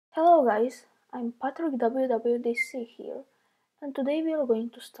Hello guys, I'm Patrick WWDC here, and today we are going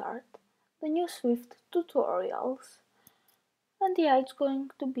to start the new Swift tutorials. And yeah, it's going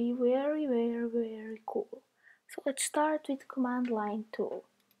to be very cool. So let's start with command line tool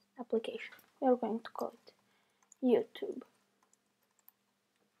application. We are going to call it YouTube.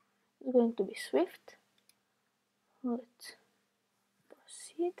 It's going to be Swift. Let's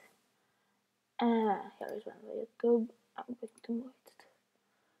proceed. Here is one for YouTube. I'm going to move it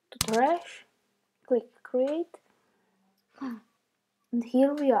to trash. Click create. And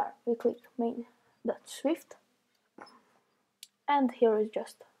here we are. We click main.swift. And here is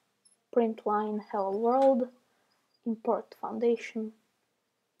just print line hello world, import foundation.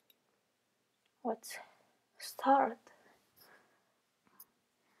 Let's start.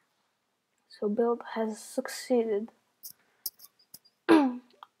 So build has succeeded.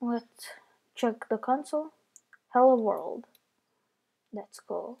 Let's check the console. Hello world. That's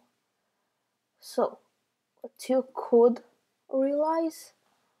cool. So what you could realize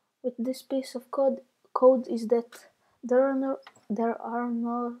with this piece of code is that there are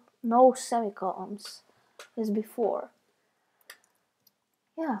no semicolons as before.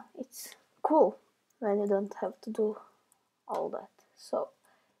 Yeah, it's cool when you don't have to do all that. So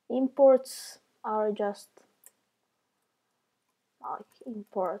imports are just like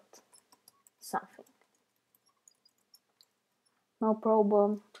import something. No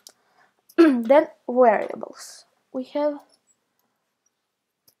problem. Then variables. We have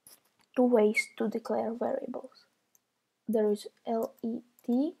two ways to declare variables. There is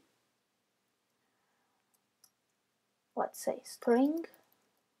let, let's say string,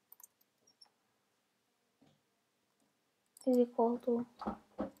 is equal to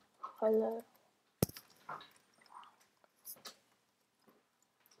hello.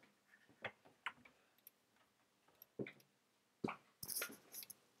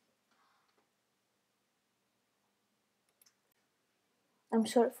 I'm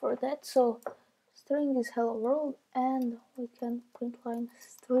sorry for that. So string is hello world, and we can print line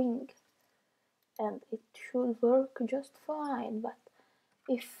string, and it should work just fine. But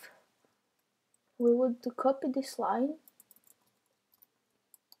if we would copy this line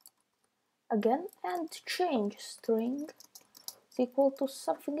again and change string is equal to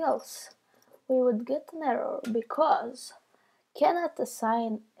something else, we would get an error because cannot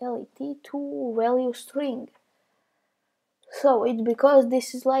assign let to value string. So it's because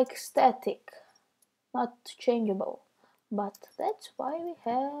this is like static, not changeable. But that's why we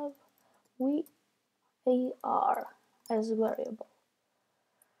have var as variable.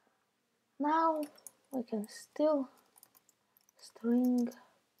 Now we can still string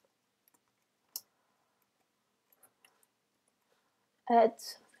add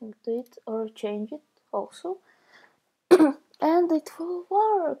something to it or change it also, and it will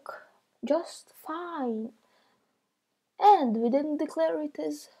work just fine. And we didn't declare it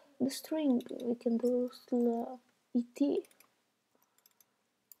as the string. We can do et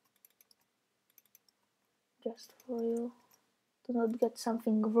just for you to not get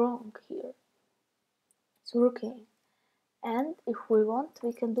something wrong here. It's working. And if we want,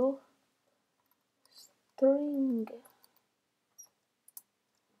 we can do string.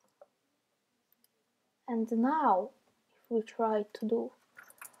 And now, if we try to do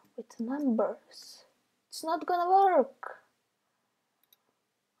with numbers, it's not gonna work.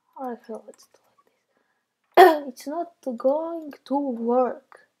 Or let's do like this. It's not going to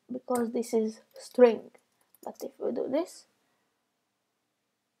work because this is string. But if we do this,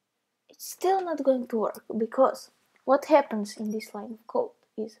 it's still not going to work, because what happens in this line of code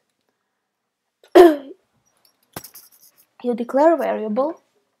is you declare a variable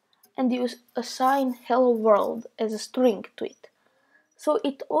and you assign hello world as a string to it. So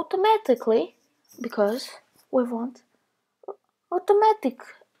it automatically, because we want automatic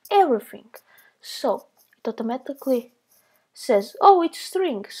everything, so it automatically says, oh, it's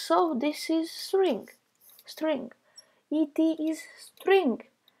string, so this is string, et is string,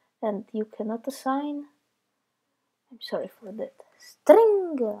 and you cannot assign, I'm sorry for that,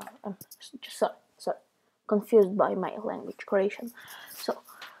 string, I'm sorry, confused by my language creation. So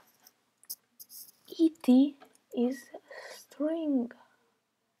et is string,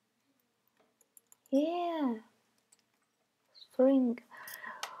 yeah, string,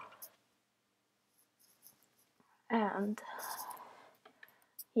 and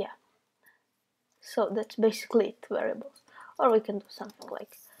yeah, so that's basically it, variables. Or we can do something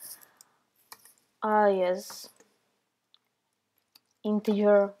like I as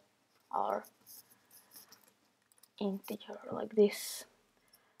integer or integer like this.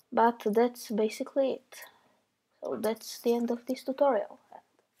 But that's basically it. So that's the end of this tutorial.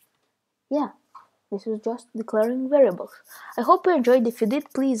 Yeah, this is just declaring variables. I hope you enjoyed. If you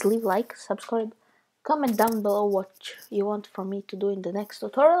did, please leave like, subscribe, comment down below what you want from me to do in the next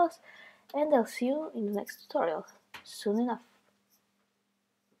tutorials, and I'll see you in the next tutorial soon enough.